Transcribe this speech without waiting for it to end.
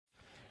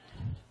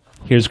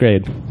Here's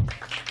grade.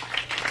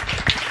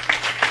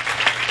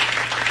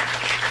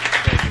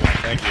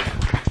 Thank you.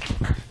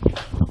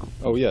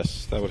 Oh,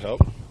 yes, that would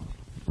help. All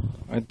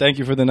right, thank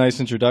you for the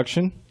nice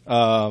introduction.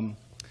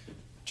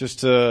 Just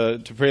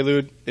to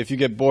prelude, if you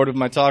get bored of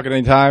my talk at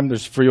any time,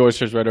 there's free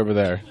oysters right over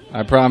there.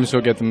 I promise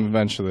you'll get them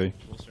eventually.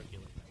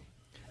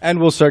 And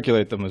we'll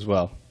circulate them as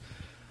well.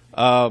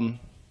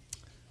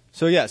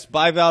 So yes,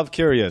 bivalve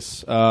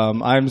curious.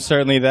 I'm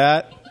certainly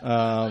that,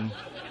 and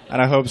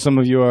I hope some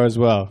of you are as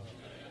well.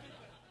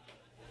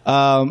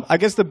 I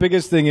guess the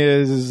biggest thing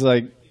is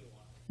like,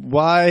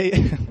 why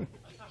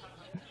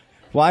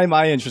why am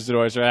I interested in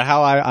oysters?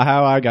 How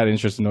I got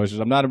interested in oysters.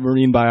 I'm not a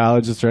marine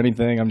biologist or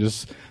anything.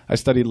 I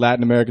studied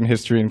Latin American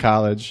history in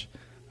college,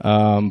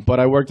 but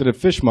I worked at a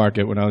fish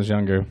market when I was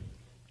younger.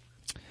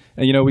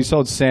 And you know, we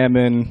sold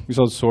salmon, we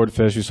sold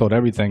swordfish, we sold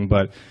everything.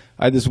 But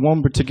I had this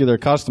one particular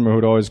customer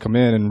who'd always come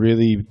in and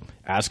really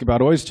ask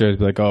about oysters.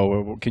 Be like,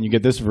 oh, well, can you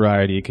get this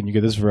variety? Can you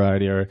get this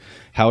variety? Or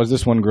how is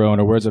this one grown?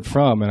 Or where's it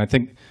from? And I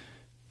think,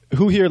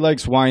 who here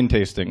likes wine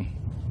tasting?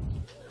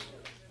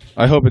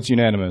 I hope it's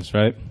unanimous,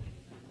 right?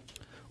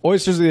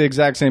 Oysters are the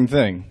exact same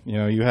thing. You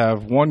know, you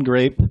have one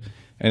grape,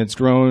 and it's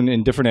grown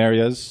in different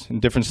areas, in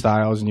different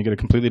styles, and you get a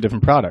completely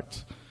different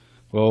product.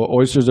 Well,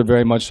 oysters are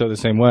very much so the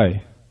same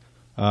way.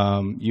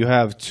 You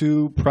have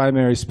two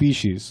primary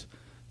species.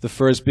 The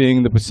first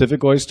being the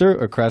Pacific oyster,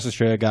 or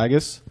Crassostrea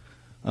gigas,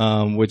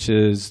 which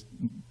is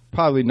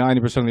probably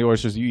 90% of the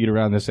oysters you eat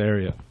around this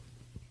area.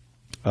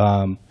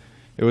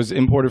 It was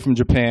imported from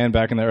Japan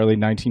back in the early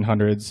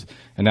 1900s,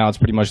 and now it's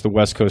pretty much the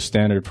West Coast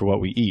standard for what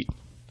we eat.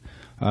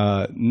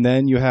 And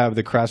then you have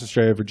the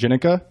Crassostrea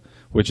virginica,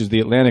 which is the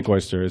Atlantic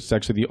oyster. It's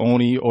actually the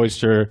only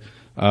oyster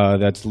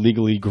that's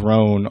legally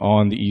grown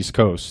on the East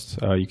Coast.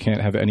 You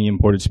can't have any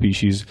imported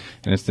species,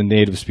 and it's the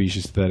native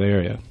species to that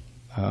area.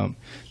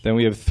 Then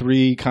we have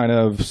three kind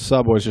of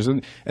sub-oysters,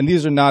 and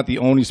these are not the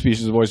only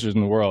species of oysters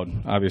in the world,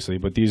 obviously,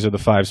 but these are the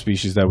 5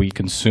 species that we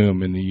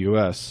consume in the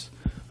U.S.,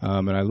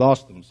 and I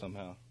lost them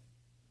somehow.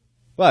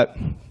 But,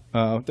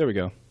 there we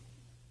go.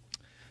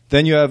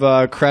 Then you have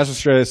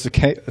Crassostrea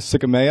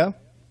sycamea,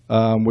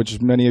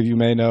 which many of you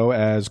may know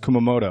as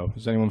Kumamoto.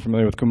 Is anyone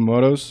familiar with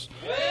Kumamotos?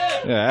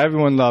 Yeah,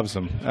 everyone loves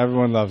them.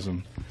 Everyone loves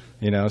them.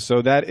 You know,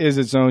 so that is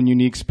its own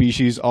unique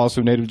species,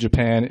 also native to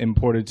Japan,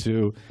 imported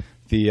to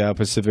the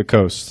Pacific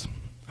coast.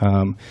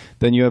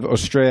 Then you have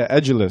Ostrea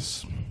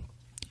edulis.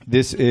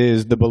 This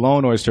is the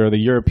Boulogne oyster, or the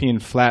European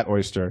flat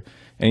oyster.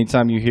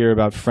 Anytime you hear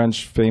about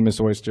French famous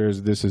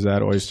oysters, this is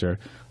that oyster.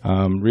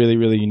 Really,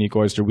 really unique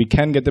oyster. We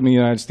can get them in the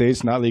United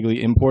States, not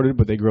legally imported,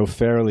 but they grow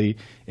fairly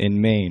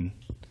in Maine.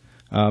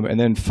 And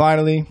then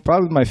finally,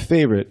 probably my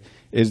favorite,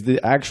 is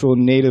the actual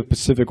native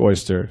Pacific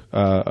oyster,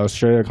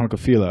 Ostrea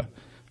conchophila,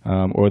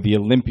 or the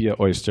Olympia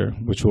oyster,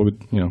 which we'll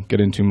get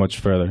into much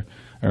further,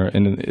 or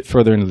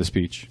further into the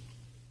speech.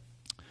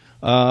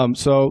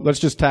 So let's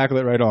just tackle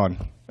it right on.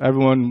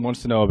 Everyone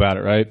wants to know about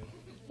it, right?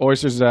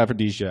 Oysters as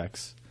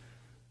aphrodisiacs.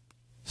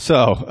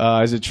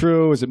 So, is it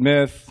true? Is it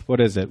myth?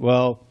 What is it?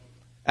 Well,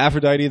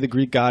 Aphrodite, the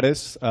Greek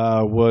goddess,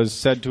 was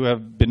said to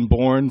have been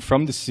born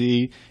from the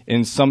sea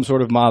in some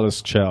sort of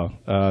mollusk shell.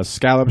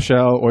 Scallop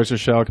shell, oyster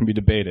shell can be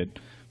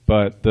debated.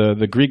 But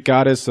the Greek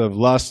goddess of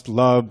lust,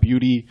 love,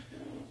 beauty,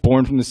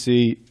 born from the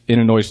sea in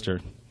an oyster,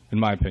 in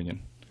my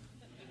opinion.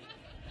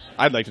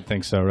 I'd like to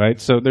think so, right?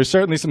 So there's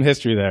certainly some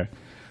history there.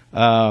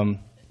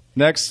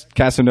 Next,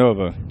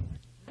 Casanova.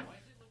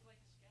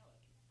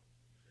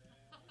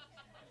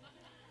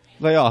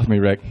 Lay off me,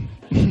 Rick.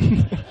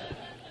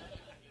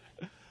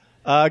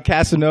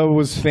 Casanova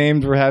was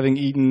famed for having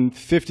eaten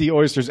 50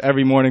 oysters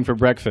every morning for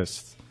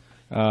breakfast.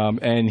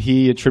 And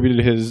he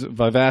attributed his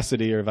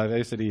vivacity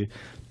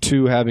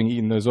to having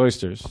eaten those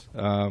oysters.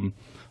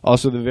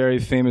 Also, the very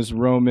famous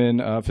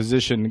Roman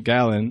physician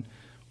Galen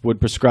would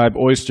prescribe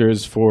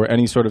oysters for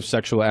any sort of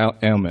sexual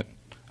ailment.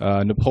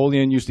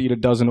 Napoleon used to eat a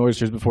dozen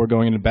oysters before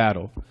going into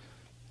battle.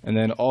 And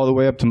then all the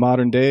way up to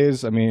modern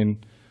days, I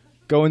mean,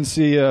 go and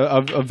see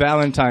a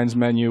Valentine's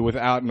menu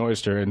without an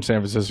oyster in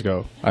San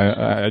Francisco.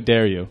 I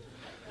dare you.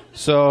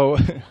 So,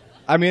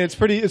 I mean, it's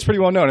pretty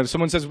well known. If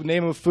someone says,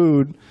 name a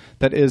food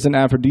that is an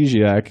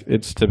aphrodisiac,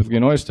 it's typically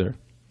an oyster.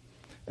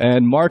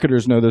 And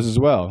marketers know this as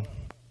well,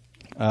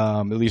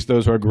 at least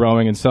those who are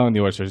growing and selling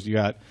the oysters. You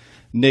got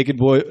Naked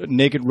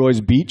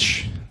Roy's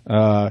Beach.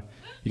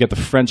 You got the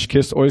French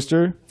Kiss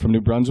oyster from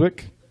New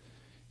Brunswick.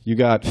 You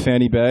got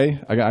Fanny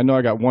Bay. I know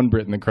I got one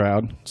Brit in the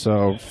crowd,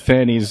 so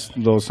Fanny's a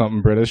little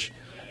something British.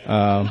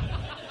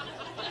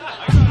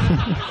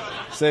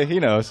 Say he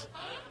knows.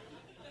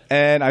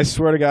 And I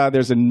swear to God,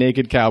 there's a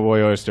naked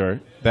cowboy oyster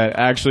that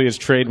actually is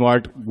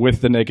trademarked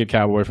with the naked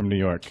cowboy from New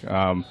York.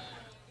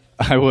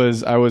 I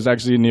was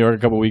actually in New York a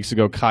couple weeks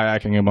ago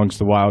kayaking amongst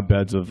the wild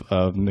beds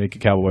of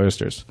naked cowboy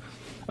oysters.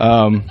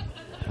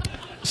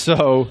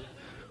 So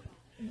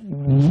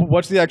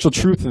what's the actual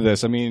truth of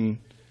this? I mean,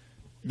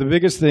 the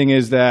biggest thing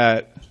is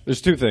that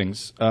there's two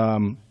things.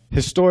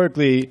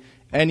 Historically,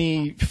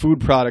 any food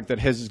product that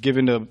has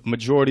given a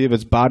majority of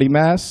its body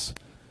mass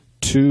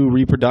to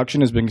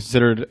reproduction has been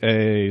considered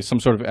some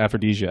sort of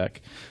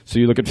aphrodisiac. So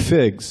you look at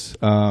figs,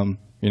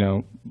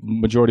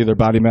 majority of their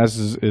body mass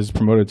is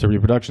promoted to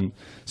reproduction.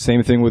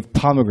 Same thing with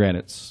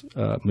pomegranates,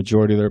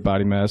 majority of their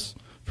body mass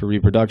for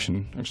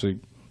reproduction. Actually,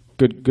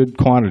 good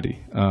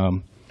quantity.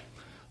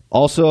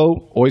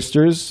 Also,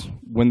 oysters,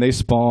 when they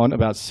spawn,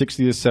 about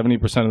 60 to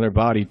 70% of their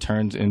body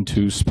turns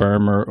into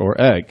sperm or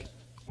egg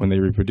when they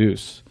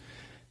reproduce.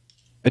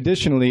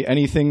 Additionally,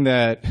 anything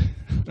that,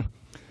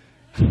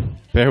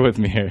 bear with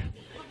me here,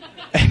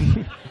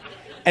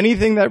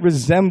 anything that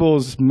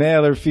resembles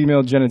male or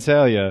female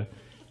genitalia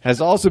has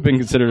also been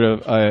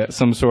considered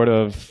some sort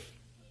of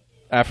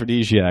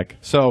aphrodisiac.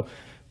 So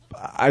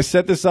I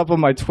set this up on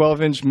my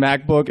 12-inch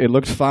MacBook. It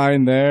looked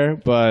fine there,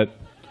 but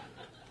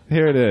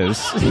here it is.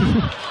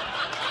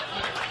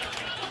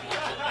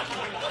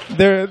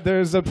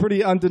 There's a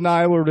pretty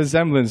undeniable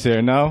resemblance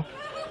here, no?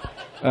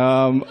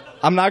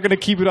 I'm not going to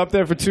keep it up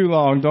there for too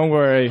long, don't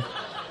worry.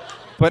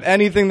 But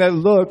anything that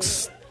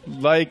looks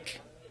like,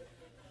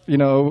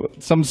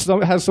 has some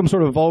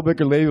sort of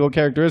vulvic or labial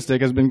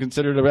characteristic has been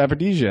considered an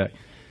aphrodisiac.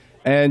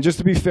 And just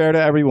to be fair to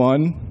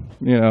everyone,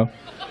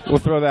 we'll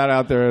throw that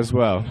out there as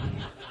well.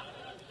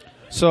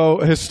 So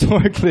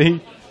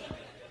historically,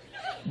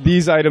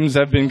 these items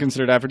have been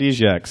considered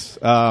aphrodisiacs.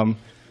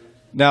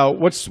 Now,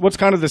 what's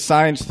kind of the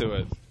science to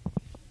it?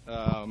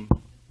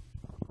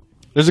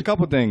 There's a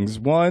couple things.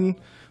 One,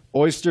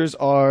 oysters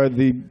are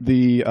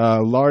the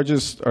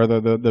largest or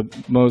the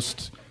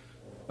most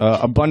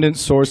abundant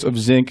source of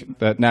zinc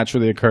that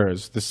naturally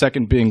occurs. The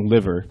second being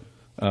liver.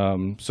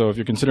 So if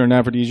you're considering an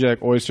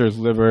aphrodisiac, oysters,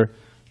 liver,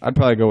 I'd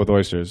probably go with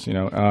oysters.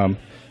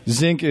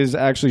 Zinc is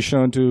actually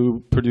shown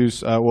to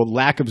produce,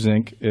 lack of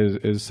zinc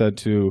is said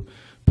to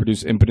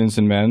produce impotence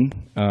in men,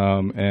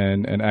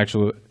 and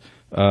actual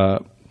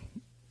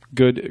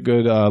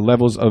good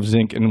levels of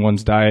zinc in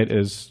one's diet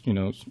is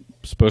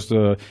supposed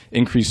to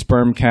increase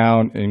sperm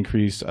count,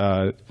 increase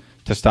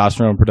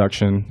testosterone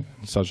production,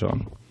 and such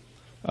on.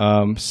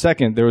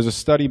 Second, there was a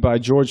study by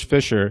George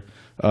Fisher,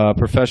 a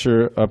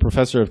professor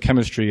of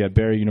chemistry at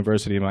Barry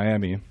University in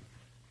Miami.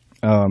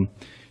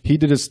 He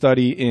did a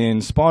study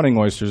in spawning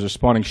oysters, or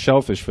spawning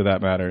shellfish for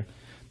that matter,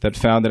 that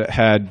found that it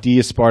had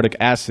D-aspartic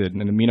acid,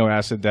 an amino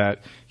acid that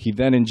he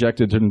then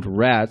injected into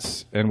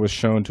rats and was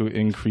shown to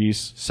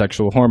increase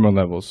sexual hormone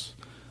levels.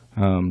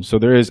 So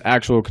there is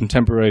actual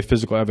contemporary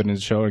physical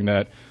evidence showing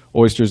that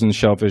oysters and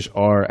shellfish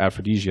are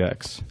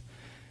aphrodisiacs.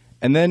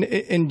 And then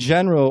in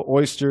general,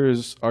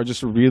 oysters are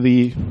just a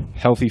really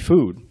healthy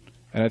food.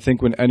 And I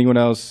think when anyone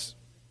else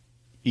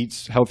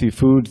eats healthy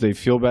foods, they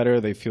feel better,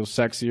 they feel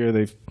sexier,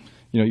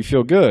 you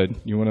feel good.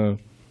 You want to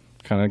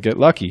kind of get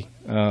lucky.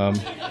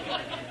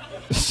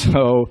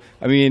 So,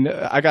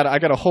 I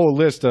got a whole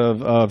list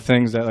of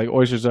things that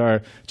oysters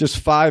are. Just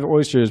 5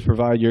 oysters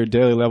provide your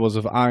daily levels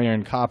of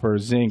iron, copper,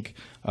 zinc,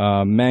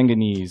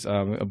 manganese,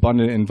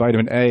 abundant in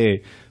vitamin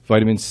A,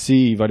 vitamin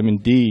C, vitamin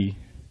D.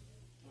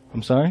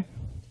 I'm sorry?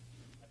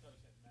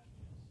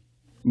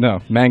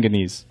 No,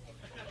 manganese.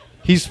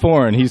 He's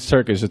foreign. He's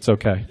Turkish. It's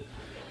okay.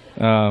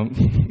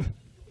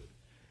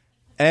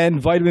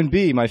 And vitamin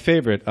B, my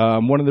favorite.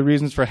 One of the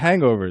reasons for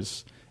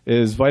hangovers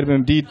is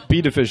vitamin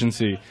B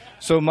deficiency.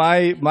 So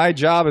my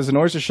job as an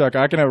oyster shucker,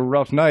 I can have a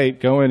rough night,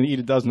 go in and eat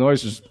a dozen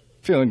oysters,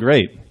 feeling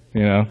great,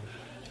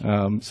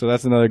 So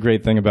that's another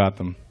great thing about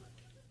them.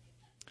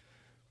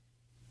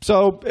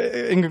 So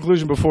in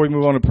conclusion, before we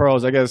move on to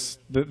pearls, I guess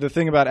the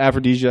thing about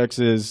aphrodisiacs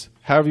is,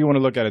 however you want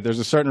to look at it, there's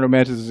a certain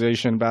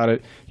romanticization about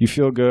it. You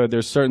feel good.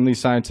 There's certainly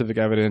scientific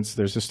evidence.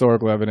 There's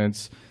historical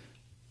evidence.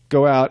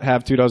 Go out,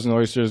 have 2 dozen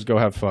oysters, go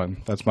have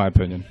fun. That's my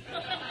opinion.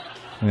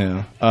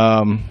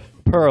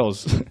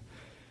 Pearls.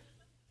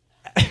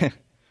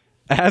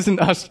 As an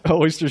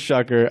oyster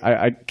shucker,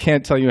 I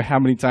can't tell you how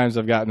many times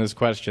I've gotten this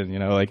question.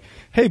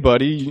 Hey,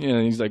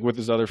 buddy, he's with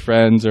his other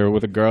friends or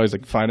with a girl. He's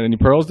find any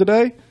pearls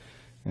today?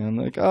 And I'm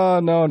like, oh,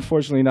 no,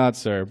 unfortunately not,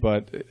 sir.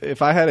 But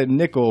if I had a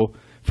nickel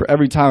for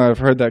every time I've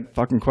heard that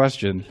fucking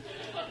question,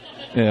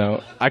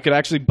 I could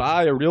actually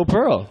buy a real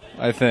pearl,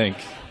 I think.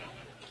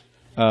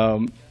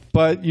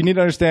 But you need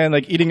to understand,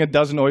 eating a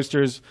dozen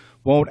oysters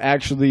won't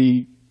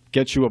actually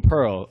get you a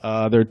pearl.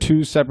 There are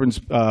 2 separate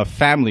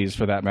families,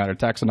 for that matter,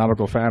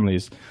 taxonomical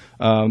families.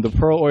 The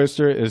pearl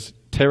oyster is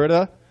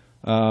Pterida,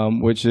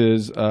 which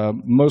is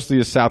mostly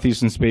a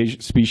southeastern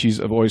species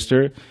of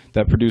oyster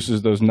that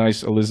produces those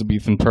nice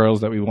Elizabethan pearls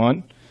that we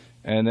want.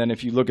 And then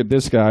if you look at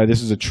this guy,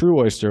 this is a true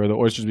oyster, or the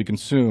oysters we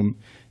consume,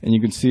 and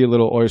you can see a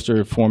little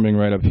oyster forming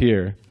right up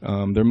here.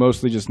 They're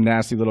mostly just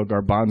nasty little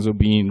garbanzo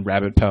bean,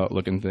 rabbit pelt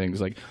looking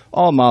things.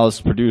 All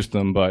mollusks produce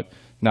them, but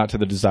not to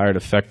the desired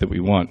effect that we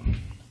want.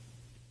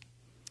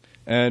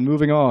 And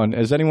moving on,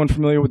 is anyone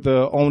familiar with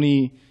the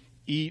only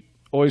eat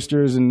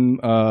oysters in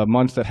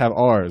months that have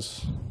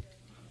R's?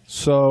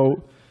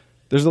 So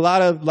there's a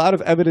lot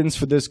of evidence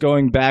for this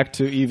going back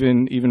to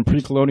even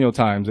pre-colonial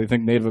times. They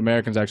think Native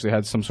Americans actually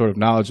had some sort of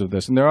knowledge of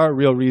this, and there are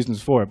real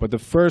reasons for it. But the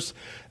first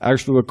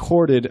actual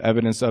recorded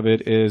evidence of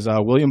it is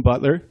William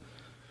Butler,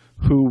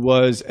 who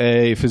was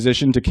a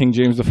physician to King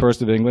James I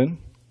of England.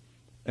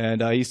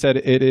 And he said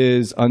it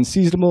is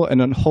unseasonable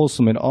and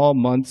unwholesome in all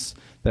months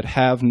that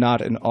have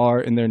not an R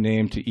in their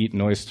name to eat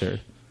an oyster.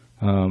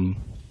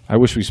 I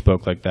wish we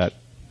spoke like that.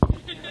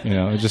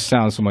 It just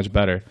sounds so much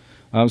better.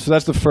 So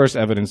that's the first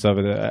evidence of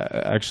it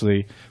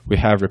actually we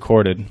have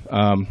recorded.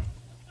 And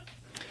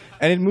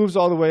it moves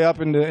all the way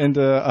up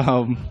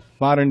into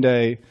modern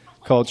day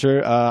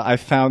culture. I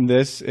found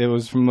this. It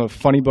was from a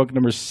funny book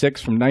number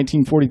 6 from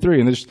 1943,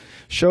 and this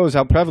shows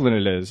how prevalent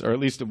it is, or at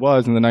least it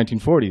was in the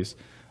 1940s.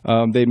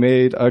 They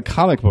made a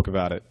comic book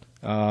about it.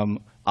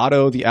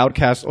 Otto, the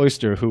outcast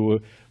oyster, who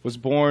was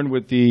born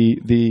with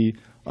the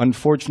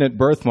unfortunate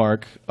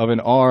birthmark of an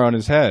R on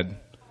his head,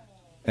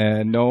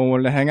 and no one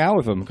wanted to hang out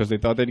with him because they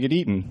thought they'd get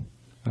eaten.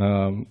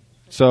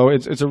 So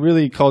it's a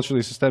really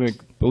culturally systemic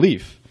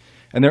belief,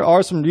 and there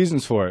are some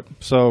reasons for it.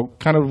 So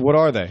kind of what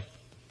are they?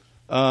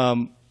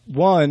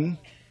 One,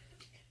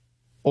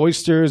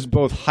 oysters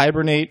both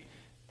hibernate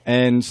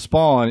and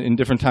spawn in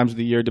different times of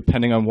the year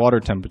depending on water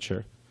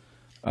temperature.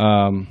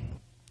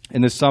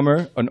 In the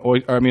summer, in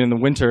the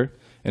winter,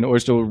 an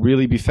oyster will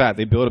really be fat.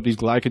 They build up these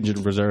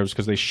glycogen reserves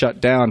because they shut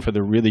down for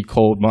the really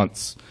cold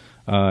months.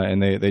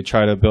 And they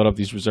try to build up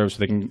these reserves so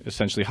they can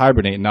essentially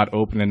hibernate and not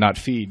open and not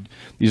feed.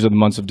 These are the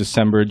months of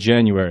December,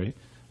 January.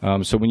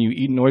 So when you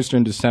eat an oyster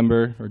in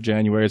December or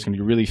January, it's going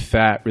to be really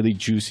fat, really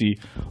juicy,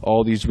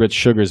 all these rich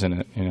sugars in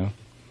it,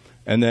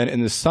 And then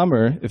in the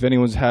summer, if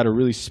anyone's had a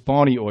really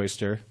spawny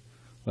oyster,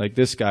 like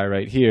this guy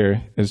right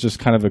here, it's just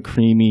kind of a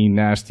creamy,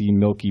 nasty,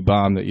 milky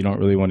bomb that you don't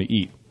really want to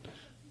eat.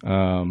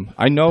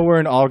 I know we're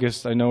in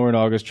August.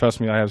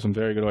 Trust me, I have some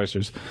very good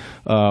oysters.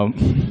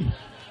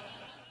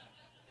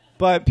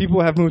 But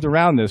people have moved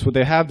around this. What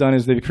they have done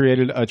is they've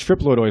created a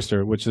triploid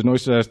oyster, which is an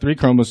oyster that has 3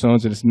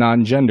 chromosomes and it's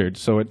non-gendered,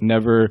 so it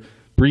never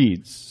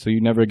breeds. So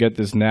you never get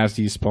this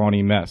nasty,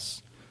 spawny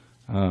mess.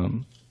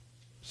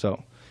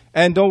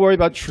 And don't worry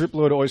about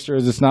triploid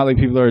oysters. It's not like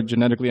people are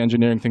genetically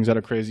engineering things that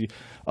are crazy.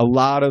 A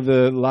lot of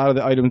the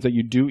items that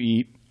you do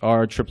eat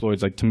are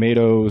triploids, like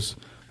tomatoes,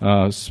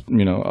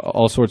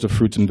 all sorts of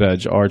fruits and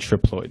veg are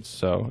triploids.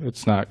 So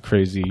it's not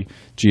crazy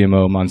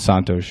GMO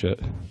Monsanto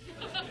shit.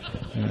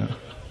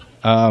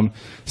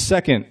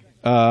 Second,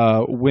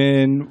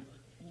 when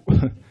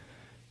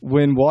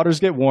waters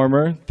get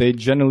warmer, they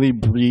generally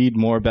breed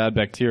more bad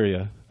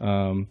bacteria.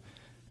 And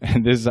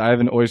I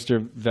have an oyster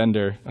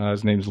vendor.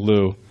 His name's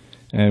Lou.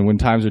 And when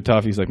times are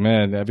tough, he's like,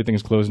 man,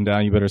 everything's closing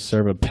down. You better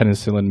serve a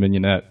penicillin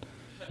mignonette,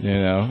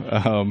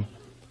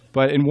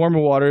 But in warmer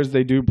waters,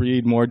 they do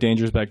breed more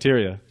dangerous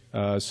bacteria.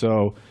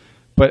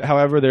 But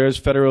however, there is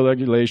federal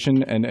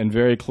regulation and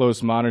very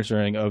close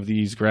monitoring of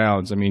these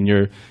grounds. I mean,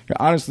 you're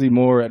honestly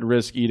more at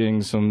risk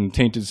eating some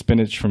tainted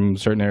spinach from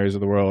certain areas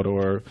of the world,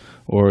 or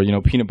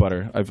peanut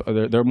butter.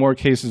 There are more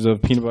cases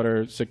of peanut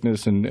butter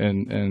sickness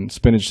and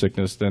spinach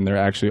sickness than there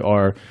actually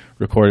are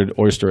recorded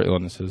oyster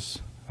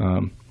illnesses.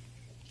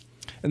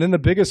 And then the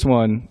biggest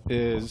one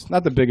is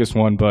not the biggest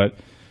one, but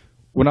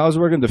when I was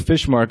working at the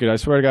fish market, I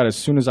swear to God, as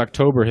soon as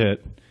October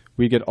hit,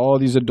 we get all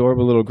these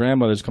adorable little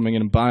grandmothers coming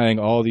in and buying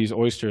all these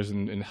oysters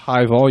in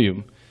high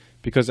volume,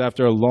 because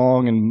after a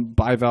long and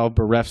bivalve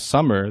bereft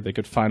summer, they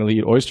could finally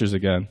eat oysters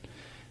again.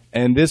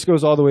 And this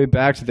goes all the way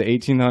back to the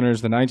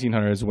 1800s, the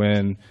 1900s,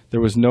 when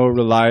there was no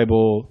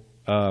reliable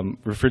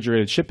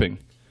refrigerated shipping.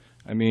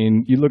 I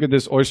mean, you look at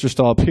this oyster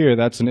stall up here,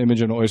 that's an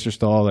image of an oyster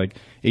stall like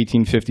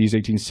 1850s,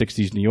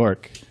 1860s New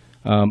York.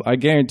 I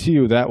guarantee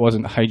you that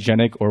wasn't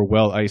hygienic or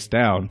well iced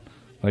down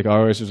like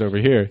our oysters over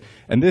here.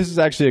 And this is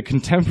actually a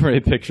contemporary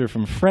picture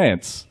from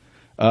France,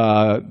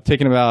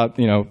 taken about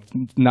 9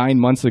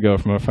 months ago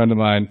from a friend of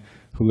mine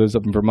who lives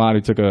up in Vermont,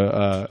 who took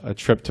a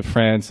trip to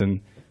France,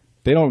 and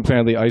they don't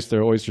apparently ice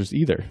their oysters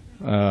either.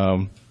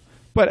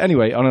 But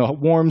anyway, on a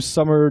warm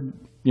summer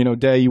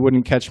day, you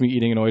wouldn't catch me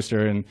eating an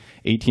oyster in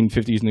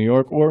 1850s New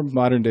York or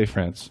modern day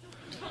France.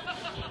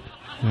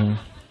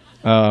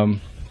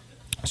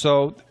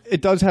 So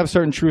it does have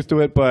certain truth to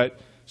it, but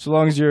so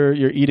long as you're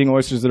eating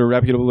oysters at a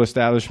reputable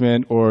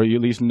establishment, or you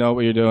at least know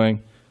what you're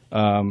doing,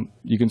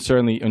 you can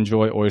certainly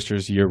enjoy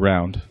oysters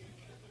year-round.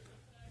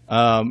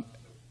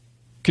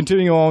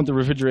 Continuing on with the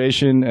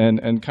refrigeration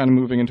and kind of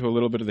moving into a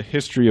little bit of the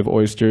history of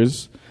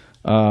oysters,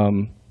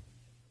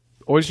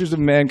 oysters of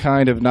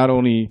mankind have not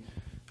only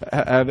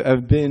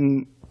have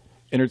been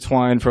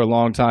intertwined for a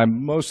long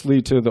time,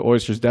 mostly to the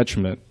oyster's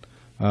detriment.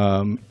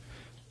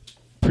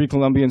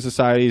 Pre-Columbian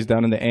societies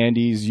down in the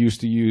Andes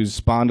used to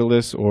use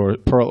spondylus or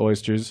pearl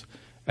oysters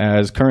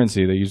as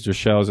currency. They used their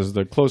shells as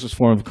the closest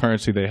form of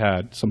currency they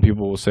had. Some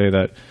people will say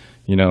that,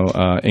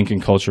 Incan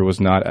culture was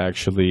not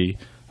actually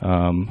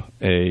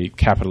a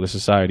capitalist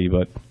society,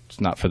 but it's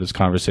not for this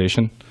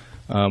conversation.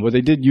 But they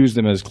did use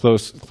them as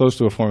close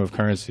to a form of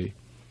currency.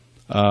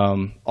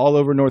 All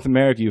over North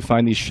America, you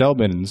find these shell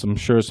middens. I'm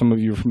sure some of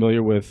you are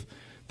familiar with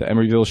the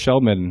Emeryville shell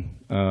midden.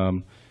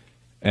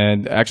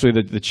 And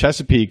actually, the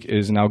Chesapeake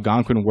is an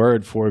Algonquin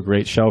word for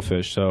great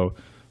shellfish. So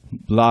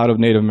a lot of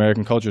Native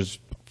American cultures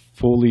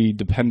fully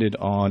depended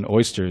on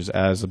oysters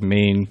as a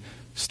main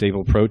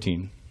staple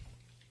protein.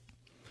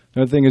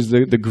 Another thing is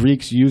the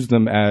Greeks used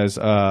them as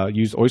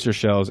used oyster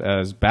shells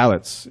as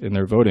ballots in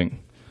their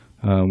voting.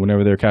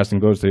 Whenever they're casting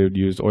votes, they would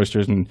use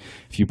oysters, and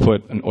if you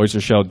put an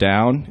oyster shell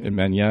down, it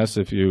meant yes.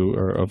 If you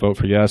or a vote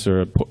for yes,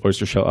 or a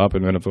oyster shell up,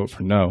 it meant a vote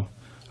for no.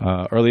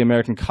 Early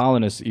American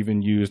colonists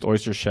even used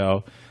oyster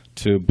shell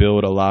to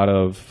build a lot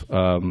of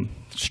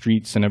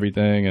streets and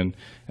everything,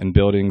 and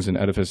buildings and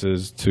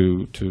edifices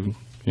to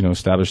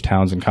establish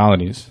towns and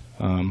colonies.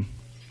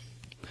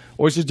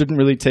 Oysters didn't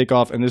really take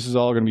off, and this is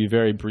all going to be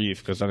very brief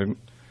because I didn't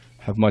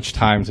have much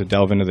time to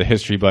delve into the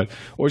history, but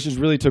oysters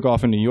really took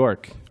off in New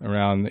York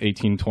around the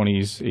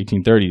 1820s,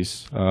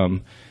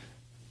 1830s.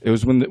 It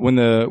was when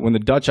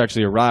the Dutch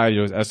actually arrived,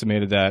 it was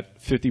estimated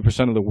that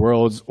 50% of the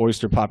world's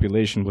oyster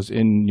population was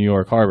in New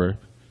York Harbor,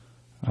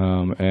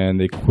 and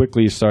they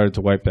quickly started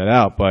to wipe that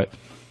out. But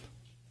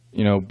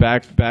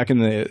back in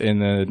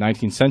the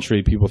 19th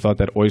century, people thought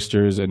that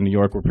oysters and New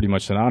York were pretty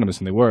much synonymous,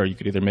 and they were. You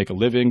could either make a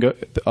living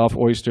off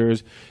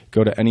oysters,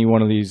 go to any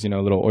one of these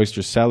little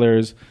oyster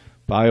cellars,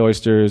 buy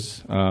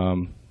oysters.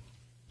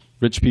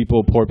 Rich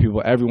people, poor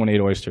people, everyone ate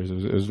oysters.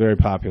 It was very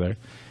popular.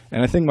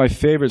 And I think my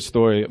favorite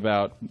story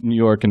about New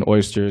York and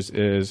oysters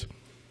is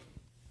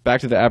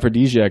back to the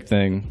aphrodisiac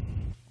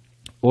thing.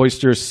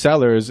 Oyster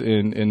cellars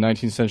in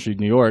 19th century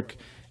New York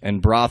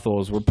and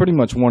brothels were pretty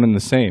much one and the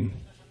same.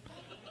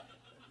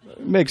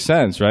 Makes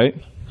sense, right?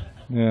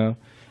 Yeah.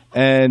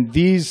 And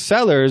these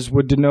cellars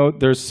would denote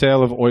their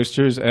sale of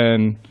oysters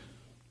and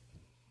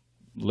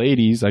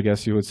ladies, I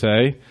guess you would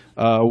say,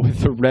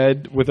 with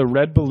a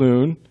red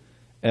balloon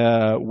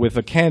with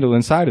a candle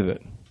inside of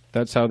it.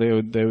 That's how they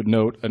would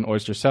note an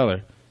oyster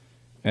cellar.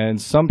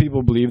 And some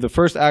people believe the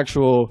first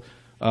actual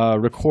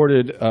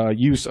recorded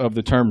use of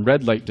the term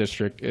red light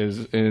district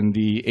is in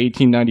the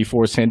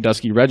 1894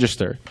 Sandusky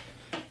Register.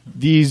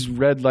 These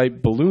red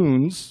light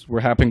balloons were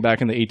happening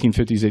back in the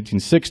 1850s,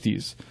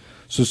 1860s.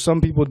 So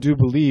some people do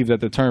believe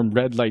that the term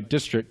red light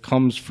district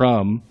comes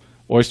from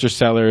oyster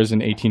cellars in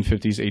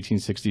 1850s,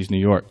 1860s New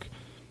York.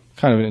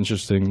 Kind of an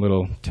interesting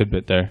little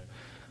tidbit there.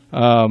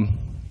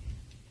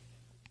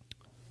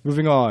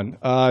 Moving on.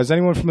 Is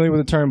anyone familiar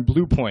with the term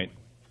blue point?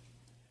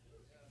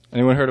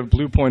 Anyone heard of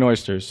blue point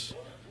oysters?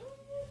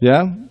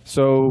 Yeah?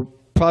 So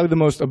probably the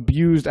most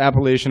abused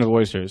appellation of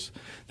oysters.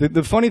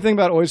 The funny thing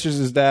about oysters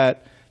is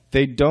that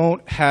they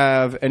don't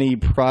have any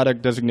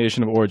product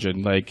designation of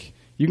origin. Like,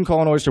 you can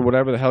call an oyster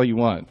whatever the hell you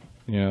want,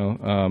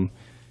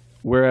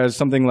 whereas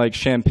something like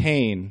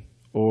champagne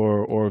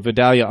or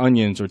Vidalia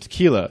onions or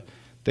tequila,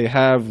 they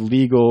have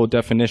legal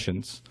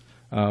definitions,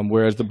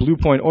 whereas the blue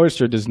point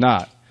oyster does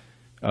not,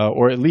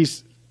 or at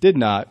least did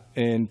not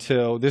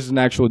until this is an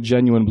actual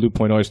genuine blue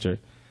point oyster.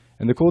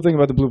 And the cool thing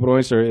about the blue point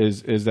oyster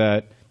is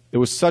that it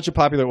was such a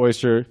popular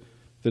oyster.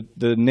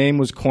 The name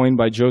was coined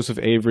by Joseph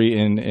Avery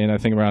in I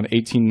think around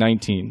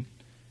 1819,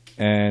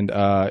 and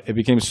it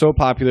became so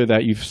popular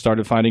that you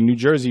started finding New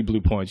Jersey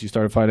blue points, you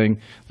started finding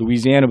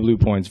Louisiana blue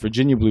points,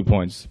 Virginia blue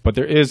points, but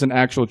there is an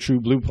actual true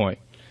blue point.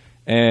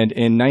 And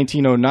in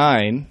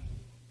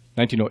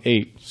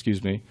 1908,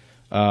 excuse me,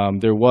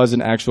 there was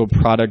an actual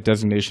product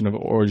designation of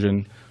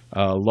origin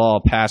law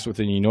passed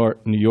within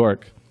New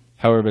York.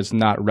 However, it's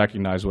not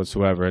recognized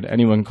whatsoever, and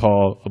anyone can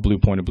call a blue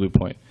point a blue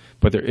point.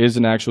 But there is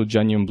an actual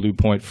genuine blue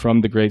point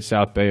from the Great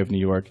South Bay of New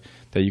York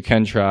that you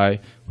can try.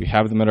 We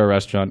have them at our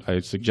restaurant. I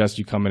suggest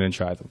you come in and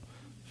try them.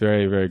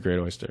 Very, very great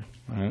oyster.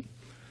 All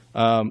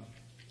right.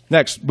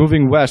 Next,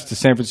 moving west to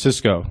San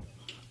Francisco.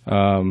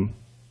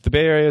 The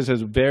Bay Area has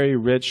a very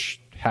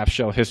rich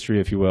half-shell history,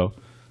 if you will.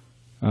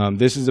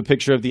 This is a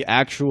picture of the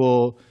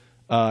actual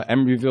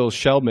Emeryville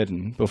shell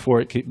midden before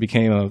it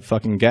became a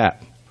fucking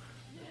gap.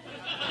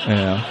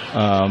 Yeah,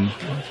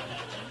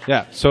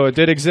 so it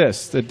did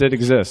exist. It did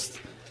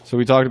exist. So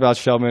we talked about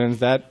shell middens.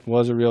 That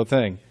was a real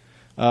thing.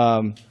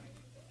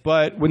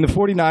 But when the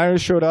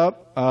 49ers showed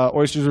up,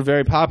 oysters were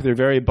very popular,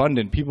 very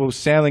abundant. People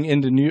sailing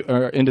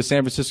into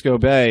San Francisco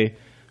Bay,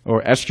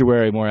 or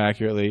estuary more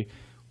accurately,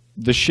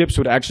 the ships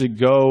would actually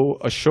go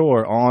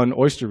ashore on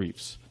oyster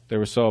reefs. They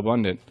were so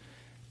abundant.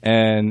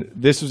 And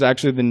this was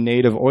actually the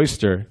native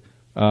oyster,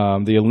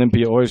 the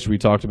Olympia oyster we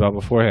talked about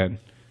beforehand.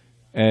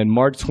 And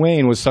Mark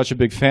Twain was such a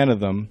big fan of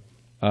them,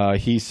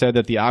 he said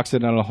that the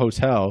Occidental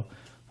Hotel,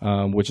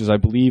 which is, I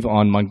believe,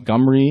 on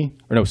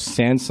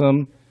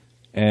Sansom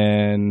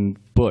and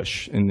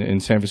Bush in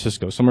San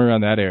Francisco, somewhere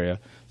around that area.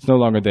 It's no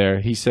longer there.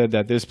 He said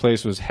that this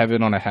place was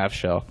heaven on a half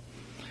shell.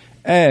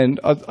 And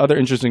other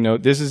interesting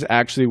note, this is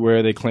actually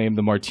where they claim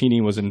the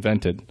martini was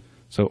invented.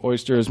 So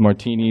oysters,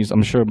 martinis.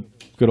 I'm sure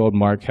good old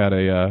Mark had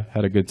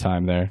a good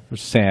time there, or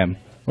Sam,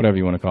 whatever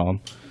you want to call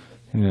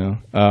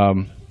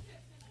him.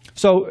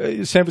 So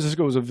San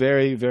Francisco was a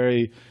very,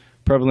 very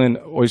prevalent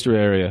oyster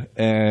area,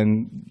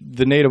 and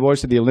the native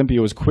oyster, the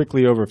Olympia, was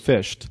quickly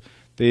overfished.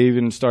 They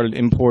even started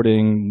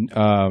importing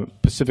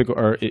Pacific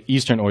or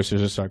Eastern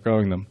oysters to start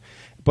growing them.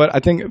 But I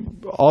think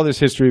all this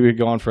history would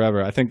go on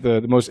forever. I think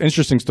the most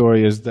interesting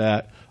story is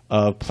that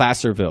of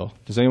Placerville.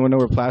 Does anyone know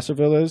where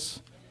Placerville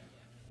is?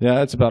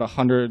 Yeah, it's about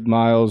 100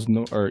 miles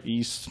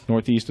northeast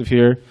of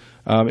here.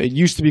 It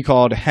used to be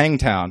called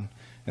Hangtown.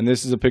 And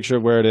this is a picture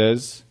of where it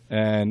is.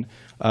 And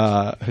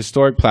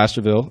historic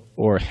Placerville,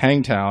 or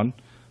Hangtown,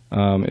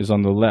 is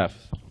on the left.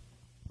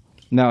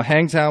 Now,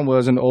 Hangtown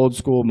was an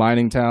old-school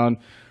mining town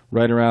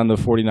right around the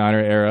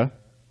 49er era.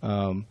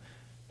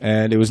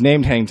 And it was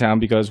named Hangtown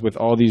because with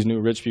all these new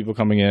rich people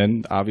coming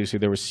in, obviously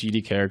there were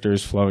seedy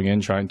characters flowing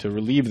in trying to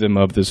relieve them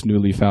of this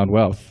newly found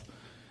wealth.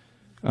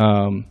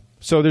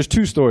 So there's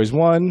two stories.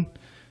 One,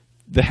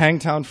 the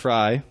Hangtown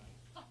Fry.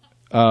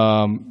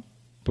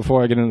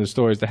 Before I get into the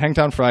stories, the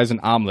Hangtown Fry is an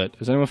omelet.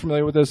 Is anyone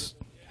familiar with this?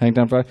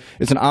 Hangtown Fry?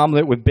 It's an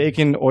omelet with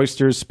bacon,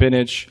 oysters,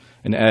 spinach,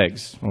 and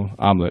eggs. Well,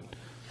 omelet,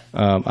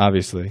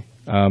 obviously.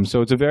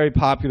 So it's a very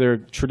popular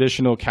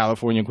traditional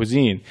California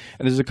cuisine.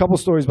 And there's a couple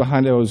stories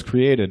behind how it was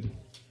created.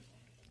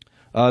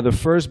 The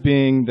first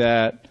being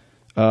that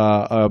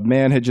a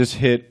man had just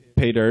hit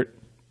pay dirt,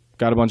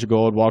 got a bunch of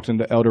gold, walked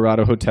into the El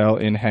Dorado Hotel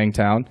in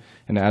Hangtown,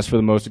 and asked for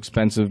the most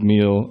expensive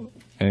meal.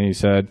 And he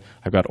said,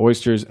 I've got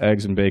oysters,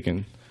 eggs, and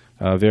bacon.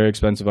 Very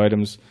expensive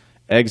items.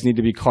 Eggs need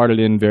to be carted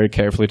in very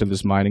carefully to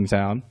this mining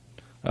town.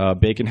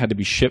 Bacon had to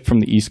be shipped from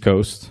the East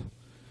Coast.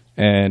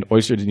 And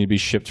oysters need to be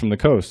shipped from the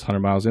coast, 100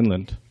 miles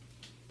inland.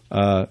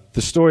 The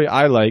story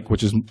I like,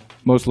 which is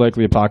most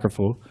likely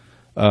apocryphal,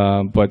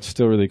 but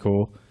still really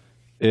cool,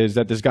 is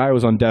that this guy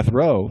was on death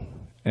row,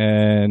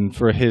 and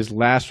for his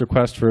last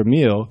request for a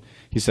meal,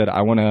 he said,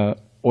 I want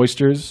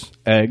oysters,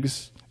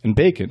 eggs, and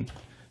bacon,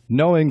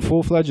 knowing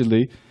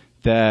full-fledgedly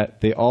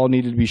that they all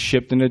needed to be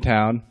shipped into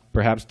town,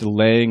 perhaps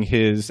delaying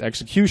his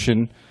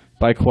execution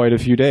by quite a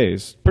few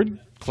days. Pretty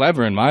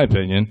clever, in my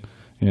opinion.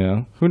 You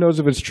know, who knows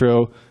if it's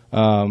true?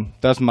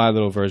 That's my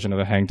little version of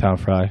a Hangtown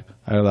Fry.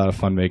 I had a lot of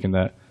fun making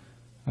that.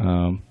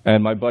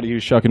 And my buddy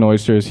who's shucking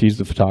oysters, he's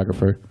the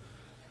photographer.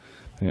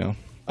 You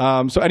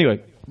know. So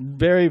anyway,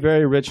 very,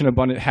 very rich and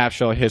abundant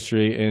half-shell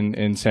history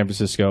in San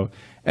Francisco.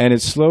 And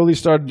it slowly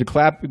started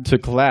to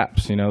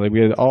collapse. You know, like we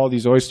had all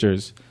these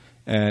oysters.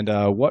 And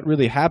what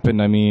really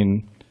happened, I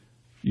mean,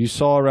 you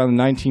saw around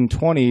the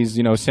 1920s,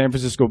 you know, San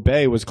Francisco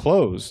Bay was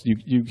closed.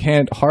 You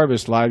can't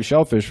harvest live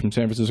shellfish from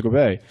San Francisco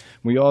Bay.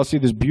 We all see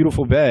this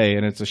beautiful bay,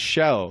 and it's a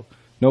shell,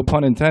 no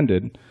pun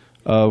intended,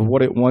 of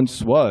what it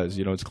once was.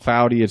 You know, it's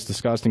cloudy, it's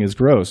disgusting, it's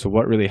gross. So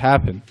what really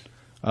happened?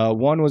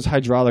 One was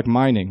hydraulic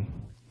mining.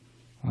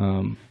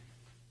 You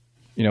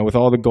know, with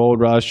all the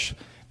gold rush,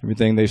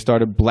 everything, they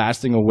started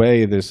blasting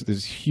away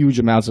this huge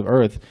amounts of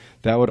earth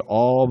that would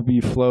all be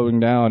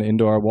flowing down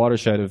into our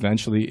watershed,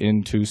 eventually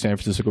into San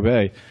Francisco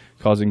Bay,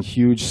 causing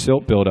huge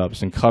silt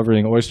buildups and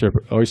covering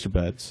oyster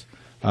beds.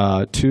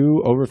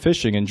 Two,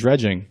 overfishing and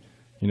dredging.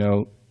 You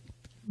know,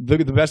 the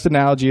best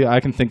analogy I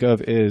can think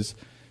of is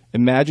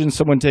imagine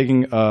someone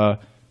taking a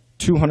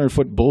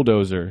 200-foot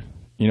bulldozer,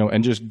 you know,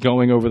 and just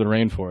going over the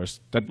rainforest.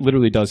 That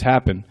literally does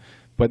happen.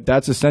 But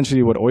that's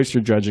essentially what oyster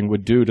dredging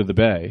would do to the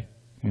bay,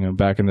 you know,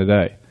 back in the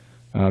day.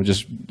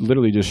 Just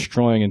literally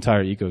destroying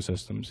entire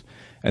ecosystems.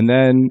 And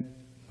then,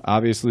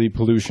 obviously,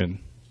 pollution.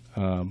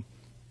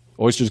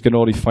 Oysters can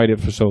only fight it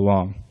for so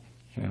long.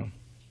 You know.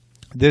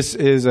 This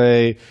is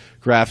a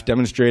graph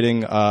demonstrating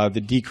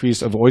the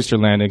decrease of oyster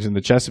landings in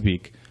the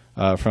Chesapeake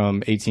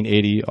from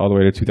 1880 all the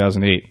way to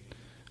 2008.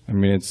 I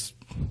mean, it's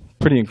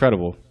pretty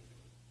incredible.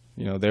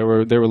 You know, they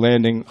were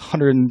landing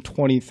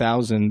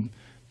 120,000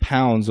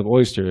 pounds of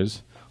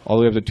oysters all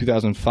the way up to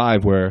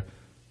 2005, where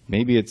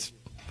maybe it's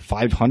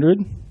 500.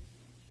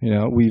 You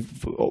know,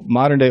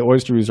 modern day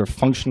oysteries are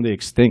functionally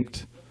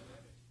extinct.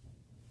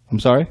 I'm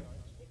sorry?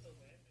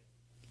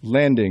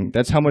 Landing.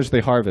 That's how much they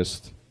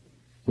harvest.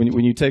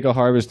 When you take a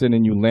harvest in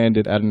and you land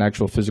it at an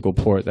actual physical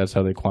port, that's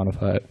how they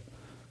quantify it.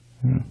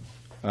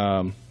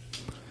 Yeah.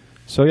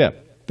 So yeah,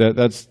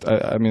 that's.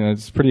 I mean,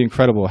 it's pretty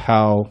incredible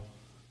how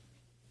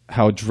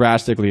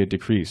drastically it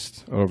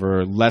decreased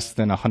over less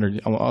than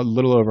a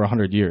little over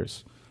 100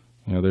 years.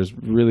 You know, there's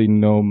really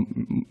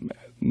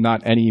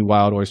not any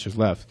wild oysters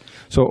left.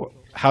 So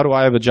how do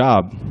I have a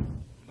job?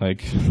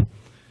 Like,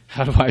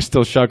 how do I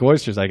still shuck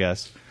oysters, I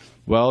guess?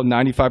 Well,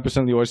 95%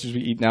 of the oysters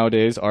we eat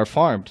nowadays are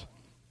farmed.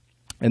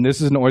 And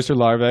this is an oyster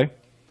larvae.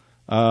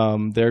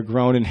 They're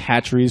grown in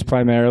hatcheries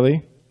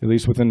primarily, at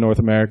least within North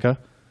America.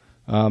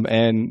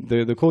 And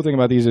the cool thing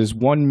about these is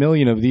 1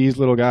 million of these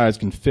little guys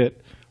can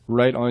fit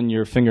right on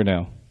your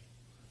fingernail.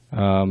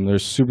 They're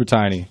super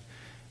tiny.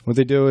 What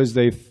they do is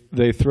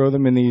they throw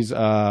them in these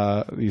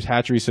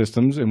hatchery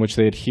systems in which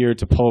they adhere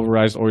to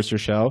pulverized oyster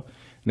shell,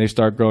 and they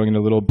start growing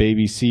into little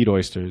baby seed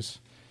oysters.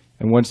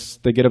 And once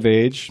they get of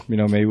age, you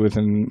know, maybe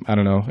within, I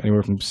don't know,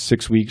 anywhere from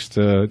 6 weeks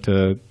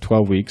to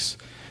 12 weeks,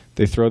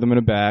 they throw them in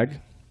a bag.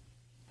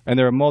 And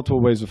there are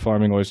multiple ways of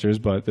farming oysters,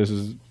 but this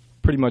is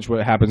pretty much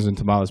what happens in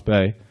Tamales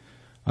Bay.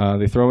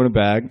 They throw them in a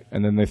bag,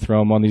 and then they throw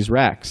them on these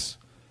racks.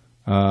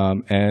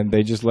 And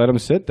they just let them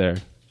sit there.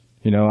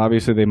 You know,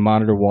 obviously they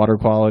monitor water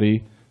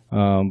quality,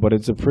 but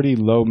it's a pretty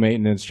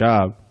low-maintenance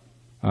job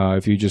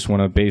if you just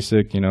want a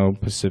basic, you know,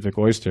 Pacific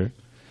oyster.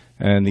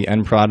 And the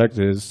end product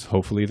is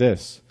hopefully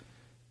this.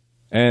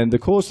 And the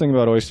coolest thing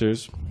about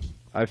oysters,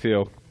 I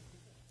feel,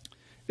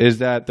 is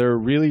that they're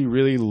really,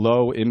 really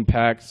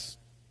low-impact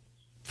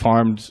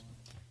farmed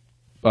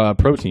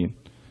protein.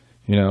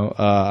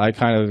 I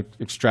kind of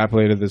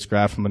extrapolated this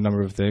graph from a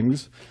number of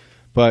things,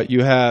 but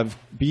you have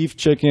beef,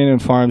 chicken,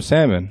 and farm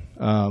salmon,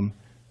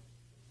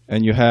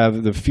 and you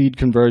have the feed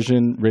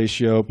conversion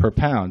ratio per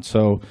pound.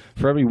 So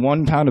for every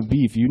 1 pound of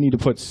beef, you need to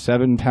put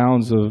 7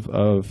 pounds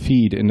of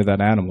feed into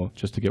that animal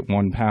just to get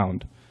 1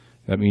 pound.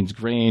 That means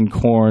grain,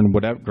 corn,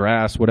 whatever,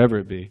 grass, whatever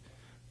it be.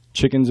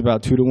 Chicken's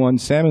about 2 to 1.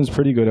 Salmon's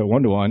pretty good at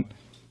 1 to 1,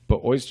 but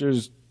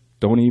oysters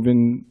don't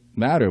even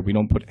matter. We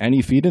don't put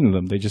any feed into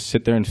them. They just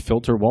sit there and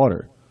filter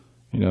water.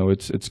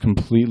 It's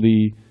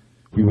completely,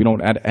 we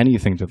don't add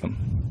anything to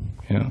them.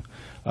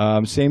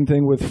 Same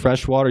thing with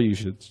freshwater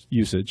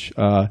usage.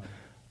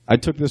 I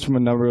took this from a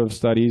number of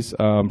studies,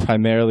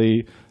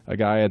 primarily a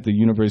guy at the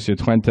University of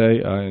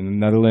Twente in the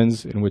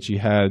Netherlands, in which he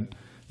had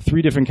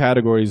 3 different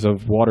categories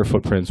of water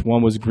footprints.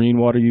 One was green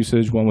water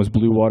usage, one was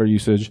blue water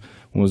usage,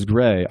 one was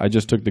gray. I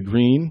just took the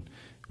green,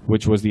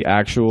 which was the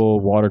actual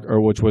water,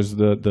 or which was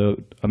the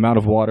amount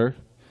of water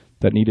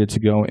that needed to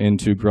go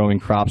into growing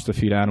crops to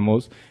feed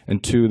animals,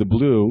 and 2, the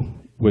blue,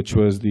 which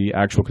was the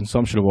actual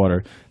consumption of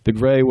water. The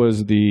gray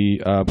was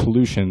the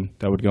pollution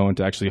that would go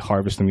into actually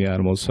harvesting the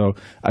animals. So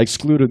I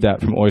excluded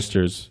that from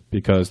oysters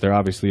because there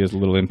obviously is a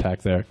little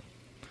impact there.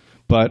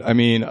 But I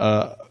mean,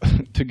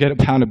 to get a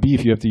pound of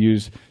beef, you have to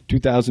use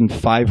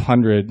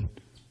 2,500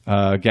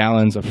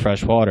 gallons of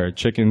fresh water.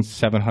 Chicken,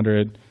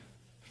 700.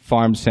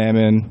 Farm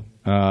salmon,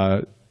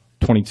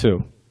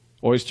 22.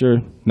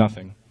 Oyster,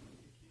 nothing.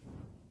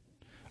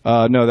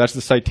 No, that's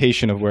the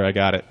citation of where I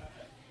got it.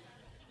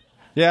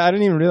 Yeah, I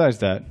didn't even realize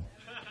that.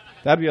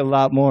 That'd be a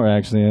lot more,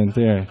 actually, in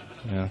theory.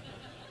 Yeah.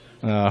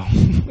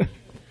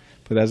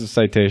 But that's a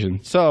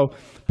citation. So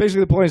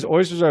basically the point is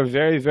oysters are a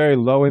very, very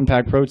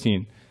low-impact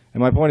protein.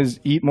 And my point is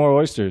eat more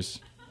oysters.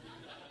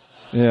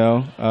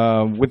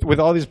 With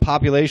all this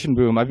population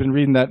boom, I've been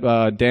reading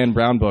that Dan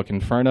Brown book,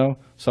 Inferno.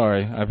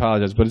 Sorry, I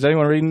apologize. But is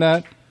anyone reading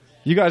that?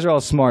 You guys are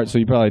all smart, so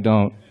you probably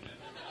don't.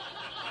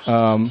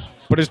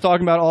 But it's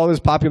talking about all this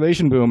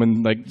population boom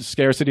and like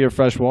scarcity of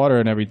fresh water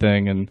and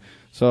everything. And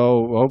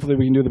so hopefully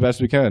we can do the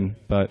best we can.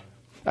 But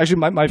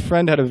actually, my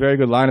friend had a very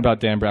good line about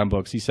Dan Brown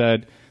books. He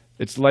said,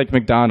 it's like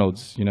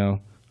McDonald's, You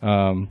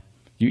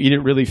eat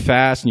it really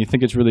fast and you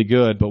think it's really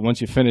good, but once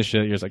you finish it,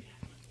 you're just like,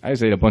 I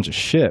just ate a bunch of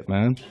shit,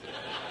 man.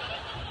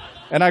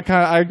 And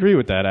I agree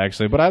with that,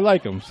 actually. But I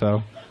like them,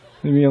 so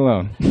leave me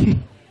alone.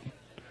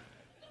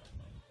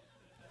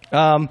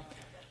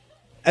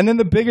 And then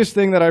the biggest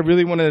thing that I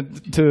really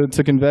wanted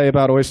to convey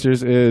about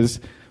oysters is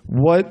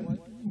what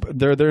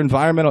their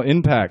environmental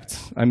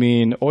impact. I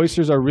mean,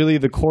 oysters are really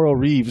the coral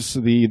reefs,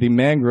 the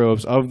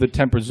mangroves of the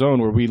temperate zone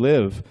where we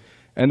live,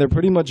 and they're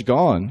pretty much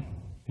gone.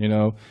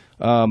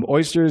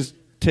 Oysters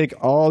take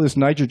all this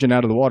nitrogen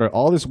out of the water.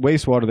 All this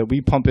wastewater that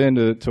we pump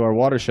into our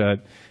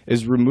watershed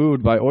is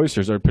removed by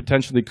oysters, or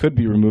potentially could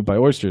be removed by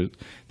oysters.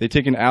 They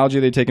take in algae,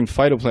 they take in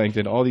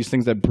phytoplankton, all these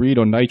things that breed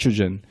on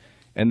nitrogen,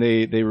 and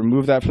they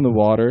remove that from the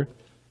water,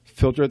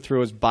 filter it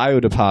through as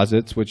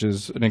biodeposits, which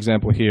is an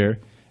example here,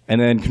 and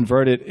then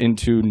convert it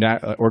into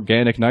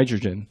organic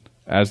nitrogen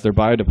as their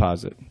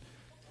biodeposit.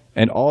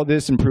 And all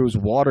this improves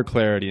water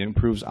clarity,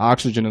 improves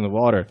oxygen in the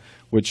water,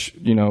 which,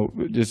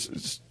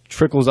 just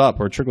trickles up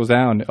or trickles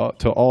down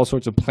to all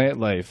sorts of plant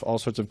life, all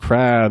sorts of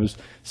crabs,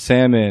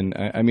 salmon.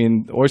 I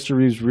mean, oyster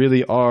reefs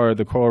really are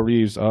the coral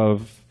reefs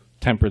of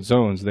temperate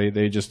zones.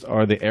 They just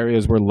are the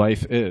areas where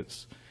life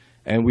is.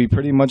 And we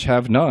pretty much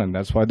have none.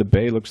 That's why the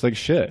bay looks like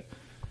shit.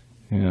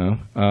 This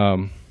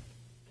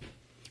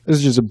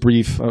is just a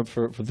brief,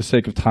 for the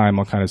sake of time,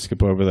 I'll kind of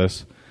skip over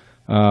this.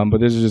 But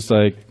this is just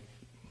like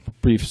a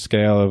brief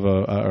scale of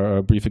or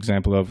a brief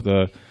example of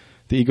the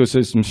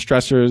ecosystem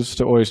stressors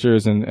to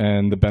oysters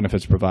and the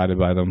benefits provided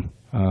by them.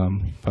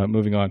 But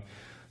moving on.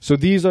 So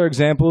these are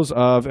examples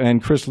of,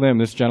 and Chris Lim,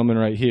 this gentleman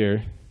right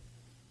here.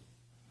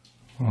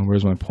 Oh,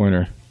 where's my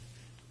pointer?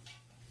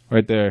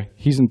 Right there.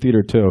 He's in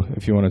theater too,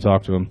 if you want to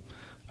talk to him.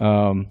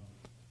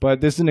 But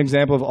this is an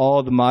example of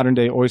all the modern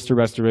day oyster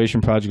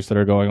restoration projects that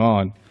are going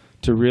on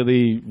to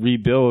really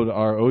rebuild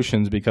our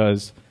oceans,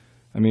 because,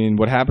 I mean,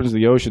 what happens to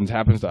the oceans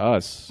happens to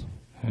us.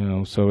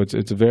 So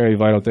it's a very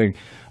vital thing.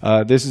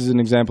 This is an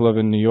example of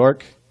in New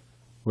York,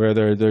 where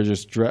they're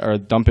just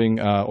dumping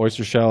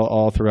oyster shell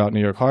all throughout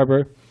New York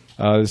Harbor.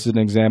 This is an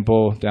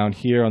example down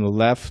here on the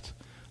left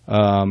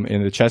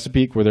in the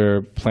Chesapeake, where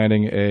they're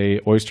planting a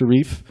oyster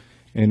reef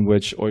in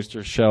which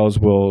oyster shells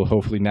will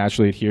hopefully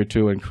naturally adhere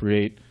to and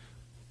create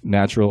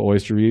natural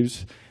oyster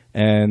reefs.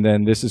 And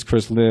then this is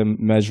Chris Lim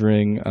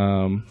measuring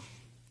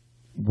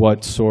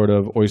what sort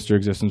of oyster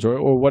existence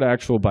or what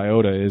actual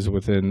biota is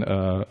within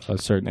a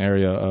certain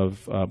area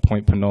of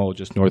Point Pinole,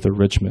 just north of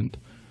Richmond.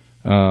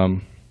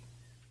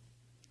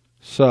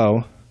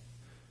 So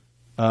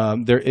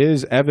there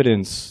is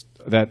evidence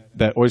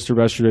that oyster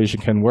restoration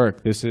can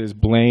work. This is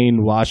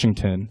Blaine,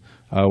 Washington,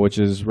 which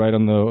is right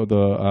on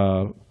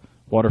the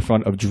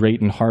waterfront of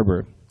Drayton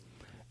Harbor.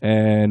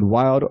 And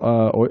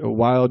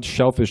wild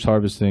shellfish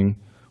harvesting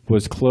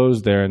was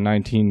closed there in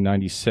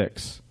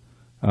 1996.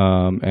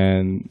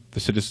 And the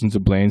citizens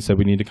of Blaine said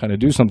we need to kind of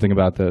do something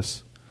about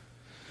this.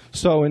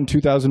 So in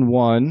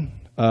 2001,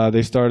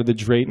 they started the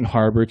Drayton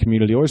Harbor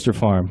Community Oyster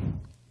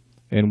Farm,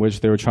 in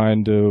which they were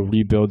trying to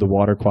rebuild the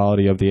water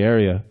quality of the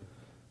area.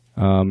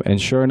 And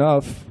sure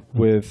enough,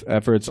 with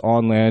efforts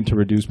on land to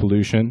reduce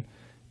pollution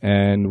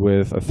and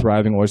with a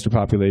thriving oyster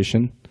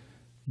population,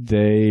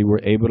 they were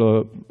able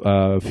to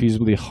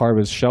feasibly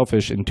harvest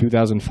shellfish in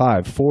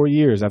 2005, 4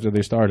 years after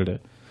they started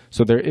it.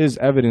 So there is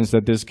evidence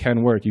that this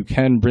can work. You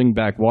can bring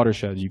back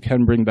watersheds. You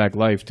can bring back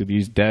life to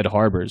these dead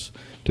harbors,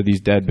 to these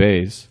dead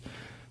bays.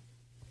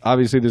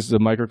 Obviously, this is a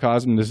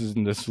microcosm. This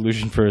isn't the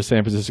solution for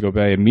San Francisco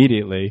Bay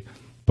immediately,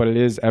 but it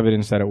is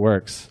evidence that it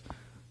works.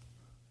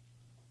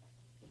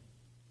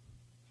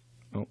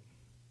 Oh,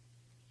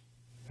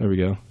 there we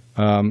go.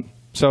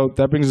 So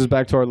that brings us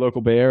back to our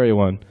local Bay Area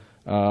one.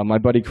 My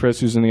buddy Chris,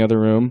 who's in the other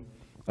room,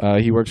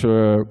 he works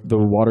for the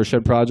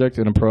Watershed Project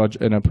in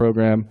a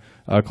program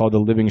called the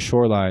Living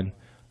Shoreline.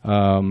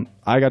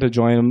 I got to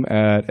join him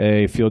at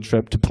a field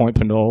trip to Point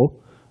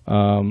Pinole,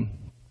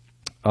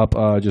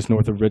 up just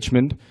north of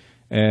Richmond.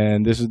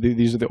 And these are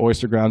the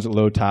oyster grounds at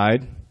low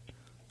tide.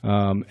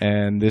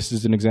 And this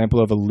is an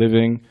example of a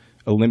living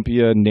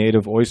Olympia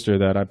native oyster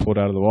that I pulled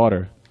out of the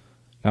water.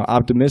 Now,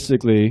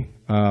 optimistically,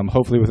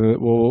 hopefully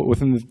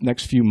within the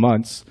next few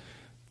months,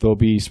 they'll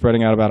be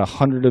spreading out about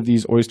 100 of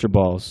these oyster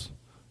balls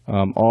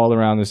all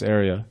around this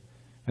area.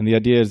 And the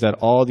idea is that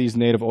all these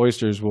native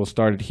oysters will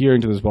start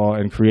adhering to this ball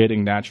and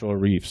creating natural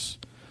reefs.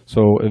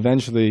 So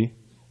eventually,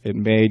 it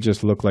may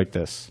just look like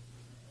this,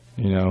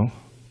 you know,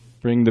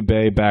 bring the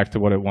bay back to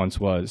what it once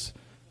was.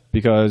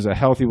 Because a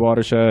healthy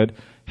watershed,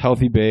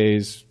 healthy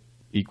bays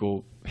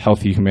equal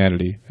healthy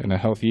humanity and a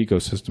healthy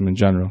ecosystem in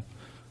general.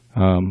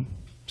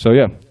 So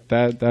yeah,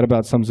 that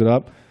about sums it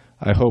up.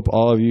 I hope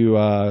all of you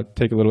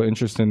take a little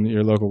interest in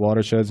your local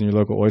watersheds and your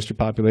local oyster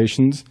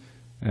populations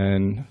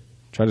and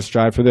try to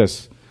strive for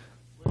this.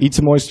 Eat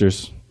some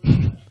oysters.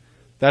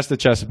 That's the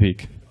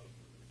Chesapeake.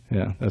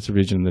 Yeah, that's a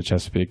region in the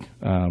Chesapeake.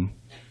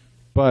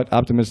 But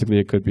optimistically,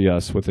 it could be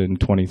us within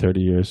 20,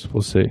 30 years.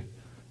 We'll see.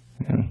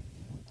 Yeah.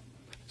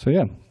 So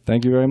yeah,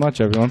 thank you very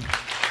much, everyone.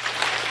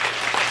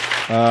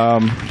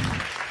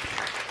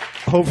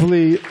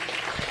 Hopefully,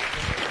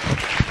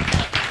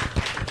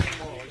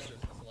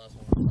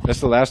 that's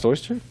the last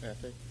oyster? Yeah, I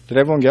think. Did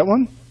everyone get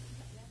one?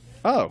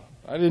 Oh,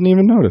 I didn't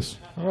even notice.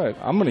 All right,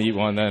 I'm going to eat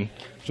one then.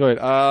 Enjoy it.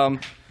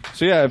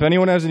 So yeah, if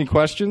anyone has any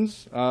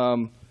questions,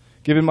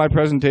 given my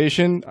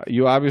presentation,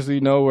 you obviously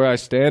know where I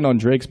stand on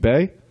Drake's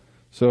Bay.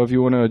 So if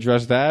you want to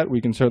address that,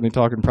 we can certainly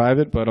talk in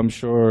private, but I'm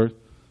sure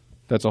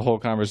that's a whole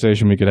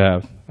conversation we could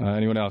have.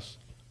 Anyone else?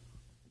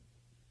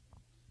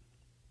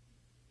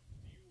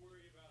 Do you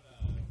worry about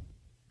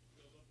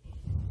buildup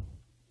of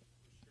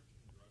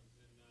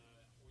prescription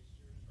drugs in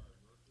oysters or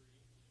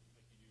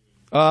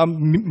mercury, like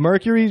you do in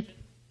Mercury?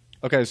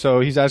 Okay, so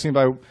he's asking if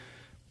I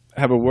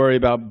have a worry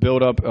about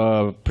buildup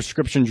of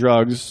prescription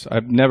drugs.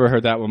 I've never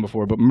heard that one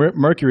before, but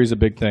mercury is a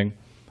big thing.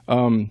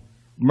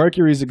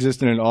 Mercury is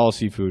existent in all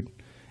seafood.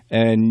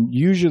 And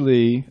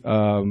usually,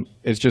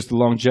 it's just the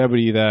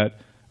longevity that,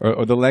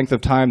 or the length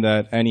of time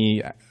that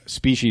any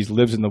species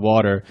lives in the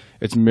water,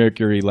 its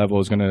mercury level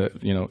is going to,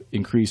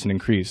 increase and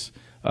increase.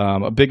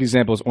 A big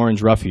example is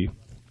orange roughy.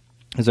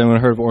 Has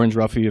anyone heard of orange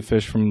roughy, a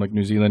fish from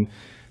New Zealand?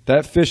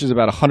 That fish is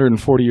about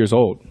 140 years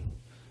old.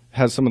 It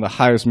has some of the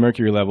highest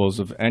mercury levels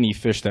of any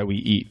fish that we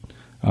eat.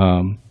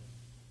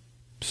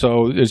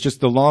 So it's just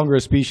the longer a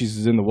species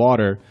is in the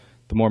water,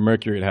 the more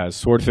mercury it has.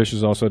 Swordfish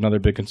is also another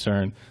big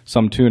concern.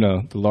 Some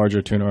tuna, the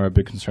larger tuna, are a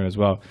big concern as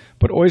well.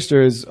 But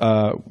oysters,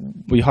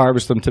 we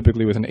harvest them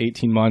typically within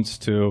 18 months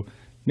to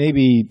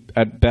maybe,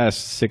 at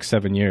best, 6,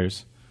 7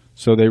 years.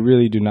 So they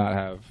really do not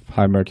have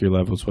high mercury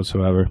levels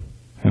whatsoever.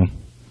 Yeah.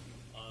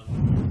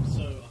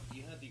 So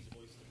you had these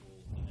oyster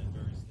balls that had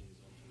various things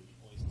onto which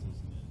oysters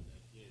can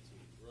adhere to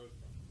and grow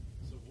from.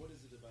 So what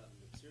is it about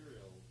the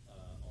material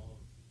of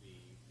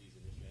these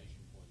initiation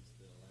points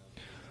that allows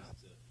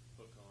oysters to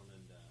hook on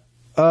and...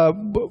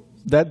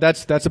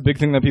 That's a big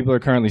thing that people are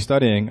currently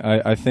studying.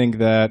 I think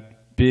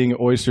that being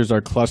oysters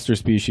are cluster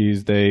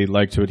species, they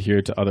like to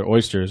adhere to other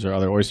oysters or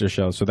other oyster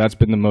shells. So that's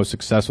been the most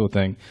successful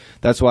thing.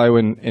 That's why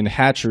when in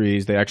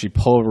hatcheries, they actually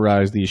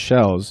pulverize these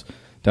shells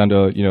down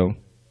to,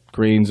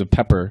 grains of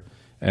pepper,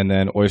 and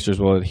then oysters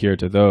will adhere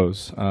to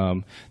those.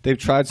 They've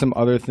tried some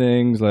other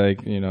things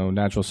like,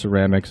 natural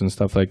ceramics and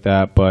stuff like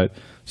that, but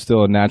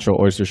still a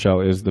natural oyster shell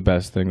is the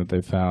best thing that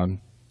they've found.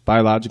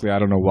 Biologically, I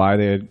don't know why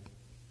they'd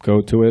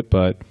go to it,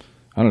 but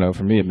I don't know.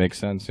 For me, it makes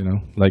sense,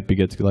 like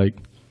begets like,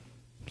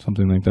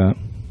 something like that.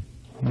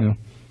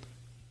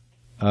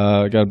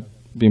 I got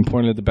being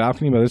pointed at the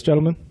balcony by this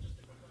gentleman.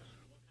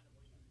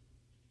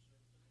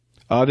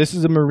 This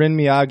is a Marin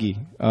Miyagi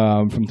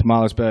from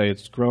Tamales Bay.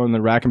 It's grown in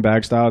the rack and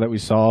bag style that we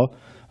saw.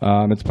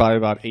 It's probably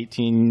about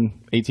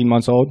 18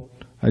 months old,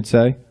 I'd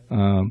say.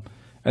 And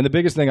the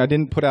biggest thing, I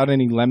didn't put out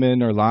any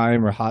lemon or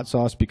lime or hot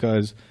sauce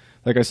because,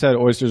 like I said,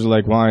 oysters are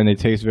like wine. They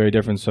taste very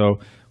different. So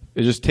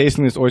it's just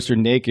tasting this oyster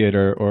naked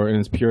or in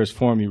its purest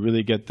form, you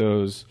really get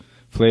those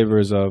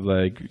flavors of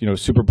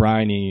super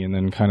briny and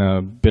then kind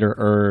of bitter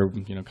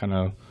herb, kind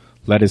of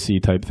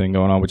lettucey type thing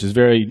going on, which is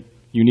very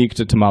unique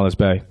to Tamales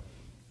Bay.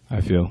 I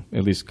feel,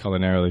 at least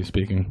culinarily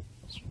speaking.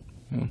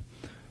 Yeah.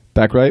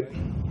 Back right.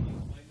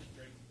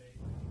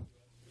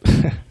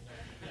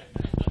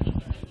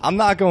 I'm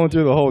not going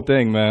through the whole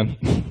thing, man.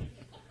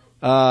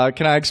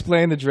 Can I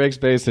explain the Drake's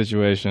Bay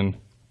situation?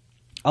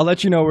 I'll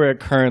let you know where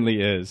it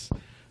currently is.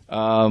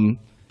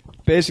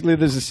 Basically,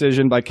 this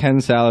decision by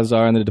Ken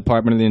Salazar and the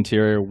Department of the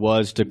Interior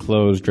was to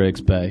close Drake's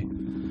Bay.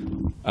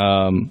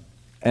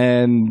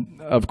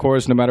 And, of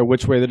course, no matter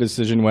which way the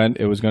decision went,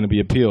 it was going to be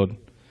appealed.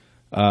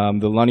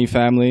 The Lunny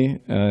family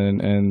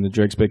and the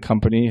Drake's Bay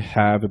Company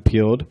have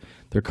appealed.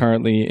 They're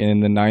currently in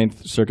the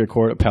Ninth Circuit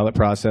Court appellate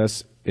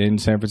process in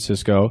San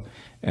Francisco,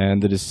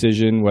 and the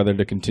decision whether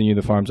to continue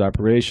the farm's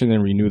operation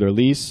and renew their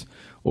lease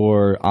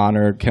or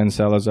honor Ken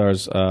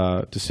Salazar's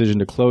decision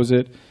to close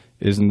it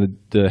is in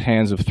the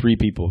hands of three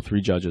people, three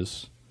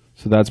judges.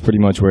 So that's pretty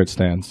much where it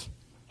stands.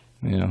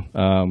 You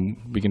know,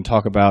 we can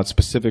talk about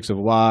specifics of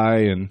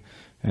why,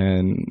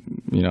 and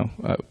you know,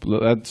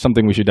 that's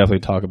something we should definitely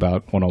talk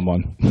about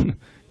one-on-one,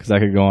 because that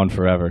could go on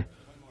forever.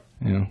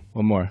 You know,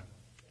 one more.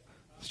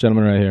 This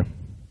gentleman right here.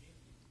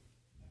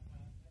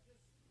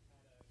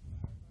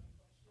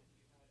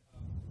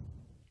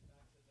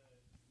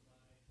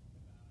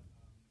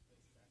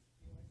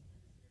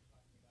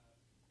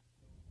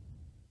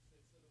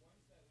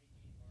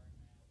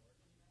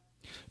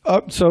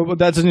 So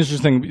that's an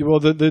interesting. Well,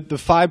 the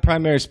five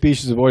primary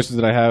species of oysters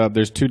that I have,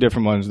 there's two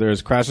different ones.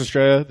 There's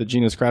Crassostrea, the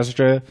genus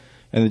Crassostrea,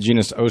 and the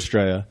genus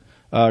Ostrea.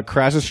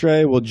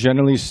 Crassostrea will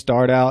generally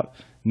start out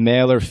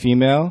male or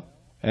female,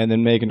 and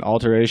then make an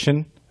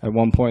alteration at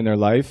one point in their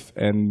life,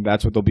 and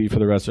that's what they'll be for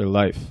the rest of their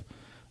life.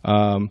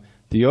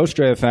 The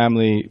Ostrea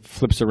family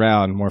flips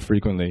around more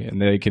frequently,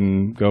 and they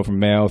can go from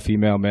male,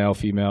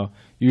 female,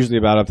 usually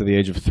about up to the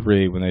age of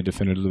 3 when they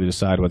definitively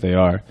decide what they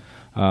are.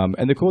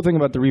 And the cool thing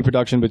about the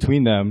reproduction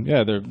between them,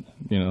 yeah,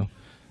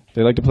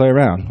 they like to play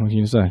around. What can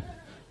you say?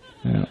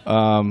 Yeah.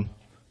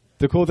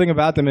 The cool thing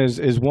about them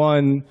is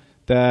one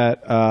that,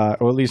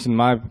 or at least in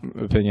my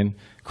opinion,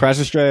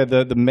 Crassostrea,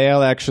 the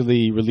male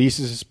actually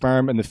releases his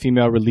sperm and the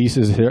female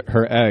releases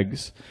her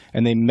eggs,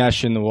 and they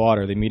mesh in the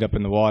water. They meet up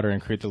in the water and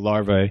create the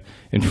larvae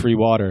in free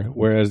water.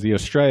 Whereas the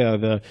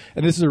Ostrea,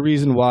 and this is a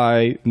reason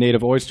why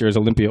native oysters,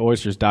 Olympia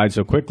oysters, died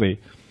so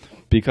quickly.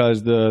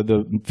 Because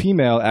the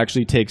female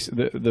actually takes,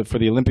 for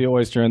the Olympia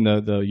oyster and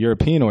the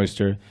European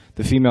oyster,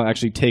 the female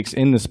actually takes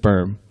in the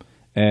sperm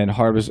and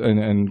harvests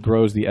and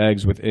grows the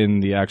eggs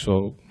within the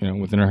actual,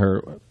 within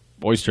her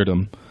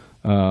oysterdom,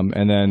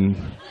 and then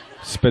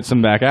spits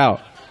them back out.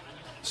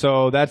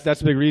 So that's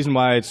a big reason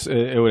why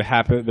it would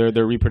happen.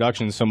 Their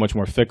reproduction is so much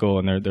more fickle,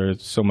 and they're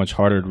so much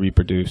harder to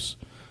reproduce.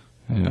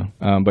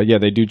 But yeah,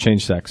 they do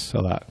change sex a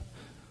lot.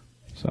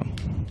 So.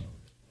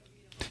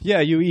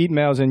 Yeah, you eat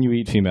males and you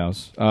eat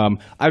females.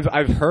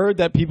 I've heard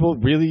that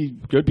really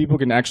good people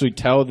can actually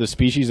tell the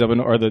species of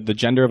or the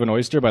gender of an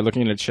oyster by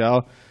looking at its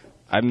shell.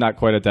 I'm not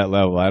quite at that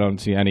level. I don't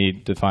see any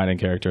defining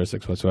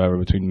characteristics whatsoever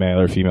between male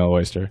or female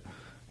oyster.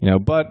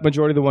 But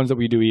majority of the ones that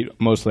we do eat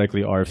most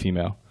likely are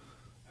female,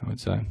 I would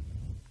say.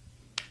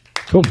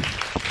 Cool.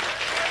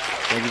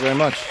 Thank you very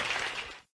much.